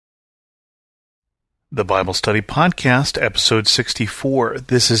The Bible Study Podcast, Episode 64.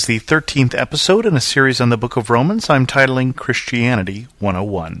 This is the 13th episode in a series on the book of Romans I'm titling Christianity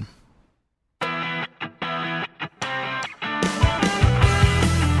 101.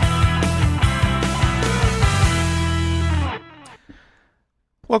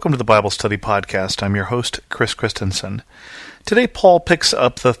 Welcome to the Bible Study Podcast. I'm your host, Chris Christensen. Today, Paul picks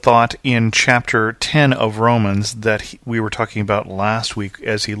up the thought in chapter 10 of Romans that we were talking about last week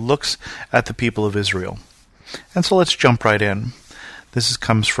as he looks at the people of Israel. And so let's jump right in. This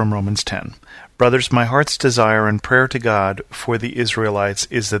comes from Romans 10. Brothers, my heart's desire and prayer to God for the Israelites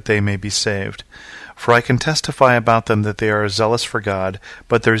is that they may be saved. For I can testify about them that they are zealous for God,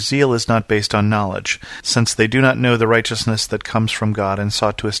 but their zeal is not based on knowledge, since they do not know the righteousness that comes from God and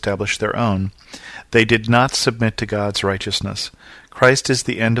sought to establish their own. They did not submit to God's righteousness. Christ is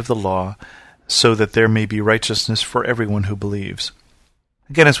the end of the law, so that there may be righteousness for everyone who believes.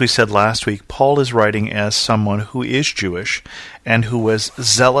 Again, as we said last week, Paul is writing as someone who is Jewish and who was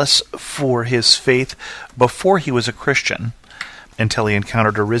zealous for his faith before he was a Christian, until he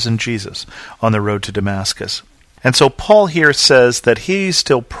encountered a risen Jesus on the road to Damascus. And so Paul here says that he's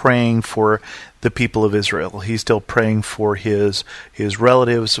still praying for the people of Israel. He's still praying for his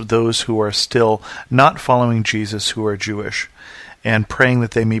relatives, those who are still not following Jesus, who are Jewish, and praying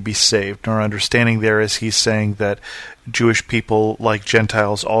that they may be saved. Our understanding there is he's saying that Jewish people, like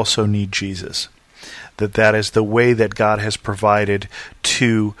Gentiles, also need Jesus. That is the way that God has provided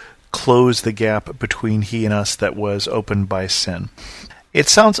to close the gap between he and us that was opened by sin. It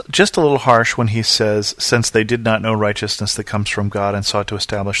sounds just a little harsh when he says, since they did not know righteousness that comes from God and sought to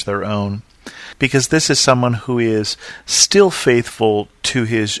establish their own, because this is someone who is still faithful to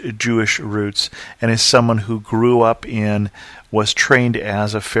his Jewish roots and is someone who grew up was trained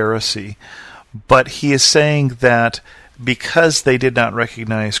as a Pharisee. But he is saying that because they did not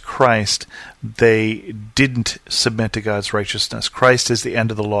recognize Christ, they didn't submit to God's righteousness. Christ is the end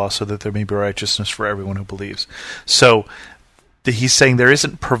of the law so that there may be righteousness for everyone who believes. So he's saying there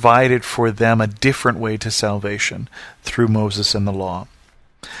isn't provided for them a different way to salvation through Moses and the law.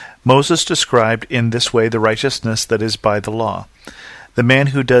 Moses described in this way the righteousness that is by the law. The man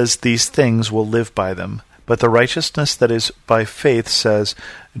who does these things will live by them. But the righteousness that is by faith says,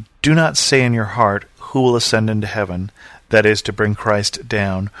 do not say in your heart, who will ascend into heaven, that is, to bring Christ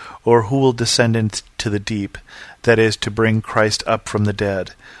down, or who will descend into the deep, that is, to bring Christ up from the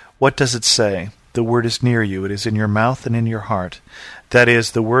dead. What does it say? The word is near you, it is in your mouth and in your heart. That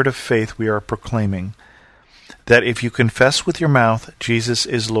is, the word of faith we are proclaiming. That if you confess with your mouth Jesus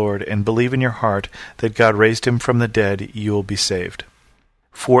is Lord, and believe in your heart that God raised him from the dead, you will be saved.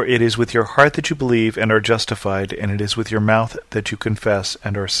 For it is with your heart that you believe and are justified, and it is with your mouth that you confess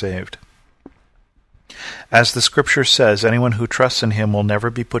and are saved. As the Scripture says, anyone who trusts in him will never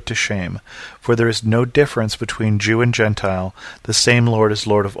be put to shame, for there is no difference between Jew and Gentile. The same Lord is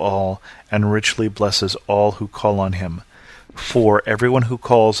Lord of all, and richly blesses all who call on him. For everyone who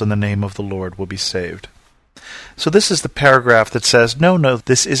calls on the name of the Lord will be saved. So this is the paragraph that says, no,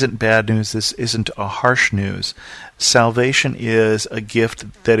 this isn't bad news, this isn't a harsh news. Salvation is a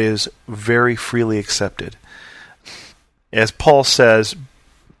gift that is very freely accepted. As Paul says,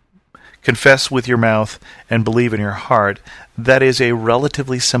 confess with your mouth and believe in your heart. That is a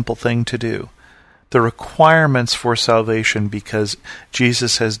relatively simple thing to do. The requirements for salvation, because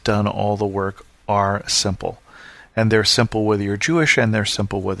Jesus has done all the work, are simple. And they're simple whether you're Jewish, and they're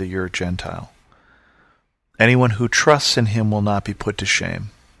simple whether you're a Gentile. Anyone who trusts in him will not be put to shame.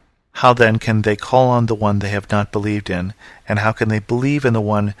 How then can they call on the one they have not believed in? And how can they believe in the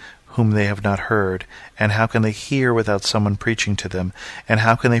one whom they have not heard? And how can they hear without someone preaching to them? And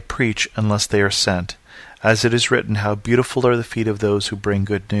how can they preach unless they are sent? As it is written, how beautiful are the feet of those who bring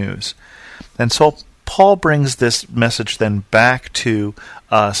good news. And so Paul brings this message then back to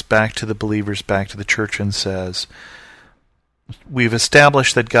us, back to the believers, back to the church, and says, we've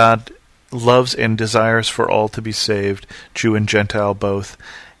established that God loves and desires for all to be saved, Jew and Gentile both.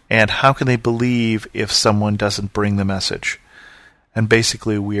 And how can they believe if someone doesn't bring the message? And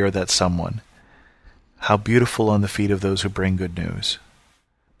basically, we are that someone. How beautiful on the feet of those who bring good news.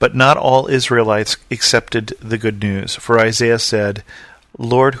 But not all Israelites accepted the good news, for Isaiah said,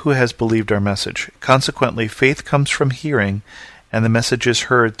 Lord, who has believed our message? Consequently, faith comes from hearing, and the message is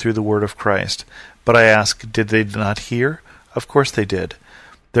heard through the word of Christ. But I ask, did they not hear? Of course they did.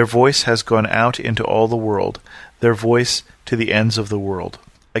 Their voice has gone out into all the world, their voice to the ends of the world.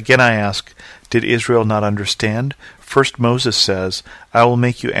 Again I ask, did Israel not understand? First Moses says, I will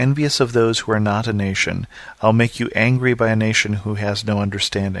make you envious of those who are not a nation. I'll make you angry by a nation who has no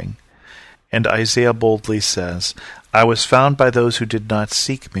understanding. And Isaiah boldly says, I was found by those who did not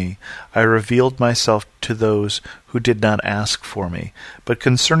seek me. I revealed myself to those who did not ask for me. But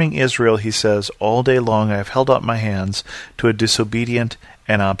concerning Israel, he says, all day long I have held out my hands to a disobedient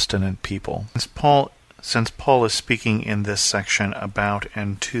and obstinate people. Since Paul is speaking in this section about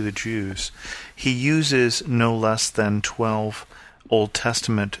and to the Jews, he uses no less than 12 Old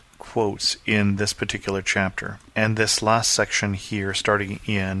Testament quotes in this particular chapter. And this last section here, starting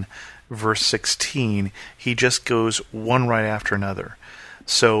in verse 16, he just goes one right after another.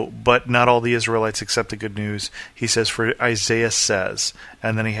 So, but not all the Israelites accept the good news. He says, for Isaiah says,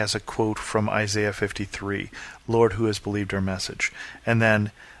 and then he has a quote from Isaiah 53, Lord, who has believed our message? And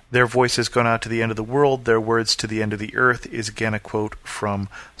then, their voice has gone out to the end of the world, their words to the end of the earth, is again a quote from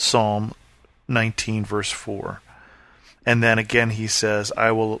Psalm 19, verse 4. And then again he says,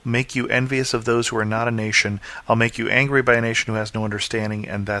 I will make you envious of those who are not a nation. I'll make you angry by a nation who has no understanding.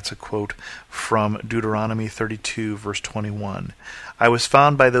 And that's a quote from Deuteronomy 32, verse 21. I was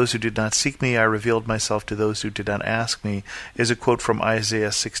found by those who did not seek me. I revealed myself to those who did not ask me, is a quote from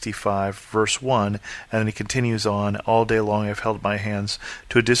Isaiah 65, verse 1. And then he continues on, all day long I've held my hands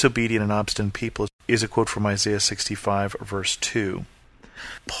to a disobedient and obstinate people, is a quote from Isaiah 65, verse 2.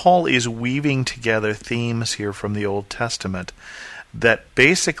 Paul is weaving together themes here from the Old Testament that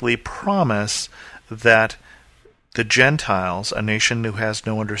basically promise that the Gentiles, a nation who has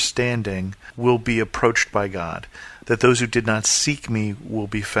no understanding, will be approached by God. That those who did not seek me will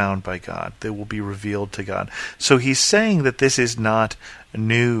be found by God. They will be revealed to God. So he's saying that this is not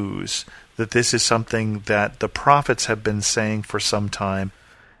news, that this is something that the prophets have been saying for some time,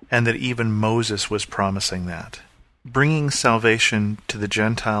 and that even Moses was promising that. Bringing salvation to the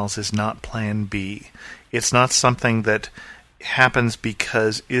Gentiles is not plan B. It's not something that happens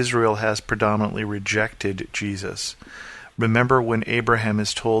because Israel has predominantly rejected Jesus. Remember when Abraham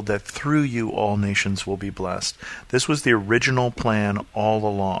is told that through you all nations will be blessed. This was the original plan all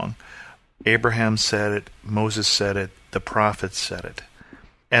along. Abraham said it, Moses said it, the prophets said it.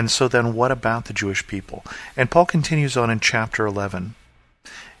 And so then what about the Jewish people? And Paul continues on in chapter 11.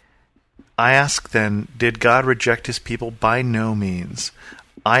 I ask then, did God reject his people? By no means.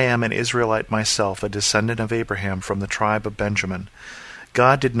 I am an Israelite myself, a descendant of Abraham from the tribe of Benjamin.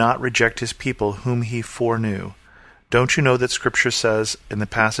 God did not reject his people whom he foreknew. Don't you know that Scripture says in the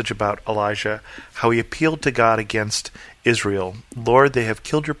passage about Elijah how he appealed to God against Israel? Lord, they have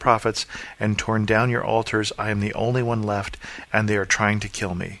killed your prophets and torn down your altars. I am the only one left, and they are trying to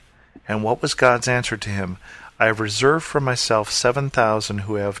kill me. And what was God's answer to him? I have reserved for myself 7,000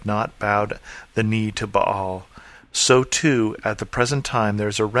 who have not bowed the knee to Baal. So too, at the present time, there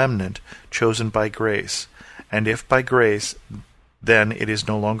is a remnant chosen by grace. And if by grace, then it is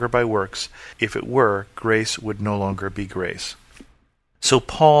no longer by works. If it were, grace would no longer be grace. So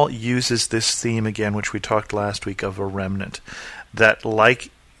Paul uses this theme again, which we talked last week, of a remnant. That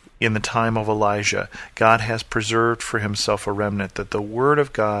like in the time of Elijah, God has preserved for himself a remnant. That the word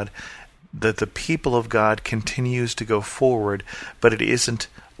of God, that the people of God continues to go forward, but it isn't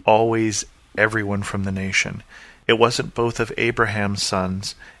always everyone from the nation. It wasn't both of Abraham's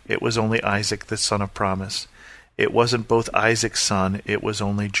sons. It was only Isaac, the son of promise. It wasn't both Isaac's son. It was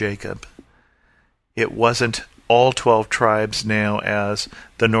only Jacob. It wasn't all 12 tribes now, as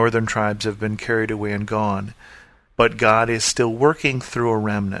the northern tribes have been carried away and gone. But God is still working through a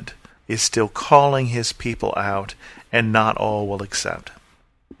remnant, is still calling his people out, and not all will accept.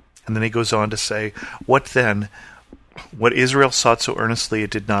 And then he goes on to say, what then? What Israel sought so earnestly it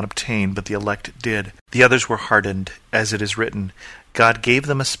did not obtain, but the elect did. The others were hardened, as it is written, God gave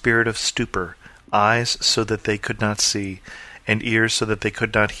them a spirit of stupor, eyes so that they could not see, and ears so that they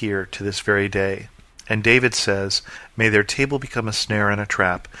could not hear, to this very day. And David says, may their table become a snare and a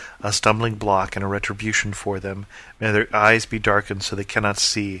trap, a stumbling block and a retribution for them. May their eyes be darkened so they cannot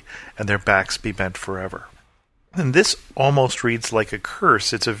see, and their backs be bent forever. And this almost reads like a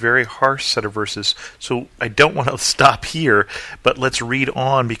curse. It's a very harsh set of verses, so I don't want to stop here, but let's read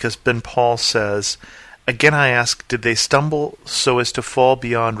on, because then Paul says, again I ask, did they stumble so as to fall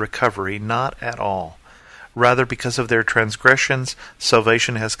beyond recovery? Not at all. Rather, because of their transgressions,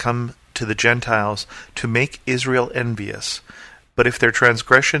 salvation has come to the Gentiles to make Israel envious. But if their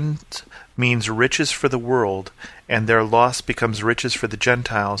transgressions means riches for the world, and their loss becomes riches for the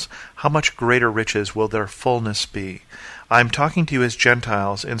Gentiles, how much greater riches will their fullness be? I am talking to you as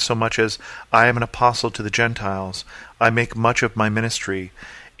Gentiles, insomuch as I am an apostle to the Gentiles. I make much of my ministry,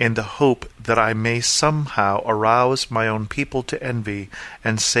 in the hope that I may somehow arouse my own people to envy,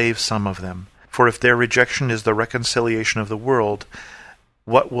 and save some of them. For if their rejection is the reconciliation of the world,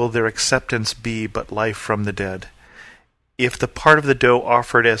 what will their acceptance be but life from the dead? If the part of the dough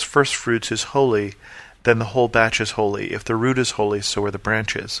offered as firstfruits is holy, then the whole batch is holy. If the root is holy, so are the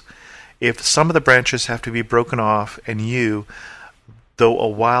branches. If some of the branches have to be broken off, and you, though a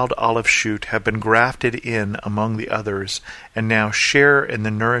wild olive shoot, have been grafted in among the others, and now share in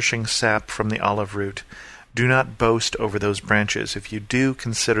the nourishing sap from the olive root, do not boast over those branches. If you do,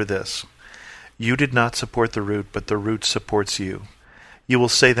 consider this. You did not support the root, but the root supports you. You will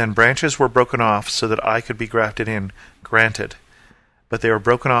say then, branches were broken off so that I could be grafted in. Granted. But they were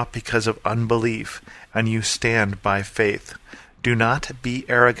broken off because of unbelief, and you stand by faith. Do not be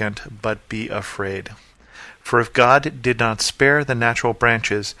arrogant, but be afraid. For if God did not spare the natural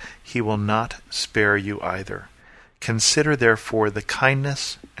branches, he will not spare you either. Consider therefore the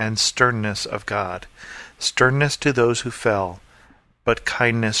kindness and sternness of God. Sternness to those who fell, but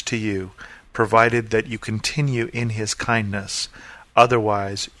kindness to you, provided that you continue in his kindness.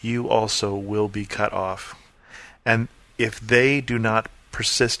 Otherwise you also will be cut off. And if they do not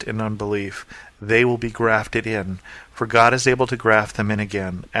persist in unbelief, they will be grafted in, for God is able to graft them in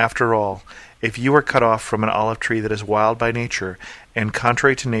again. After all, if you are cut off from an olive tree that is wild by nature, and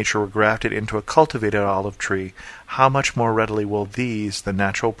contrary to nature were grafted into a cultivated olive tree, how much more readily will these, the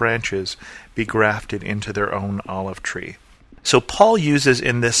natural branches, be grafted into their own olive tree? So Paul uses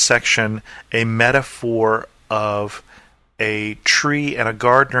in this section a metaphor of a tree and a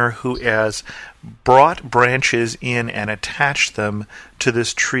gardener who has brought branches in and attached them to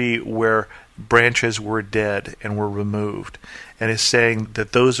this tree where branches were dead and were removed, and is saying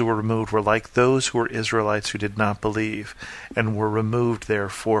that those who were removed were like those who were Israelites who did not believe and were removed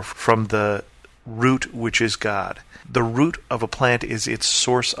therefore from the root which is God. The root of a plant is its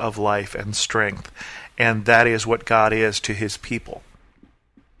source of life and strength, and that is what God is to his people.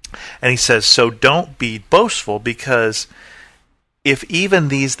 And he says, so don't be boastful, because if even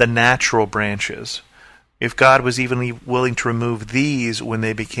these, the natural branches, if God was even willing to remove these when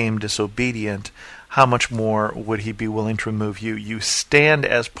they became disobedient, how much more would he be willing to remove you? You stand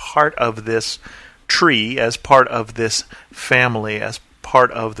as part of this tree, as part of this family, as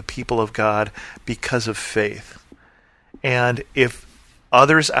part of the people of God because of faith. And if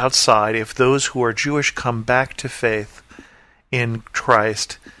others outside, if those who are Jewish come back to faith in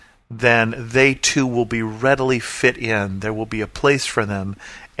Christ, then they too will be readily fit in. There will be a place for them,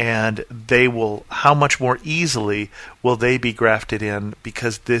 and they will, how much more easily will they be grafted in,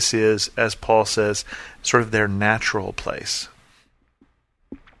 because this is, as Paul says, sort of their natural place.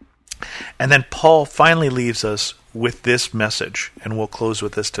 And then Paul finally leaves us with this message, and we'll close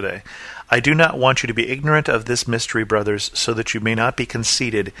with this today. I do not want you to be ignorant of this mystery, brothers, so that you may not be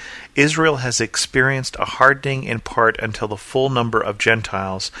conceited. Israel has experienced a hardening in part until the full number of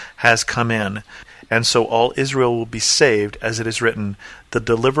Gentiles has come in. And so all Israel will be saved, as it is written, the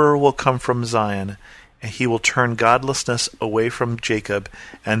deliverer will come from Zion, and he will turn godlessness away from Jacob,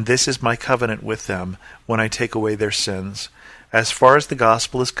 and this is my covenant with them when I take away their sins. As far as the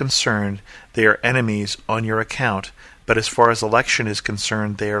gospel is concerned, they are enemies on your account, but as far as election is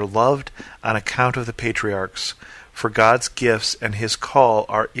concerned, they are loved on account of the patriarchs. For God's gifts and his call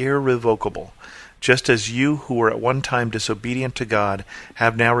are irrevocable. Just as you who were at one time disobedient to God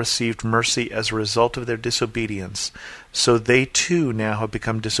have now received mercy as a result of their disobedience, so they too now have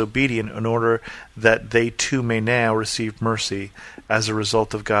become disobedient in order that they too may now receive mercy as a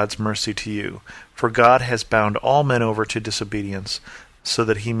result of God's mercy to you. For God has bound all men over to disobedience, so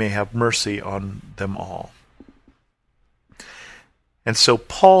that he may have mercy on them all. And so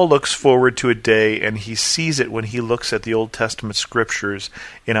Paul looks forward to a day, and he sees it when he looks at the Old Testament scriptures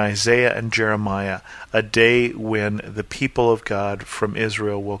in Isaiah and Jeremiah, a day when the people of God from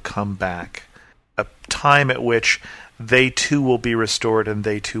Israel will come back, a time at which they too will be restored and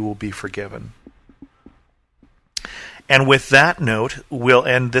they too will be forgiven. And with that note, we'll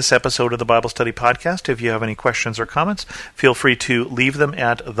end this episode of the Bible Study Podcast. If you have any questions or comments, feel free to leave them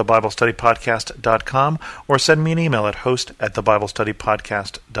at thebiblestudypodcast.com or send me an email at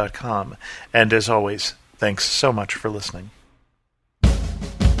host@thebiblestudypodcast.com. And as always, thanks so much for listening.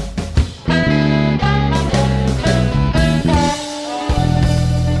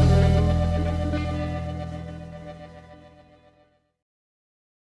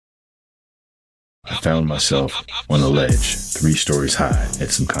 I found myself on a ledge, 3 stories high,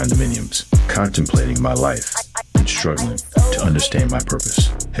 at some condominiums, contemplating my life and struggling to understand my purpose.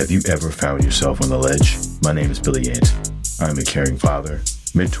 Have you ever found yourself on the ledge? My name is Billy Yancey. I'm a caring father,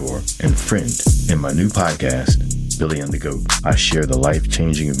 mentor, and friend. In my new podcast, Billy and the Goat, I share the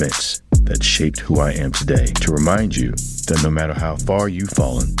life-changing events that shaped who I am today to remind you that no matter how far you've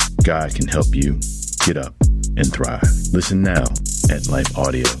fallen, God can help you get up and thrive. Listen now at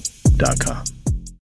lifeaudio.com.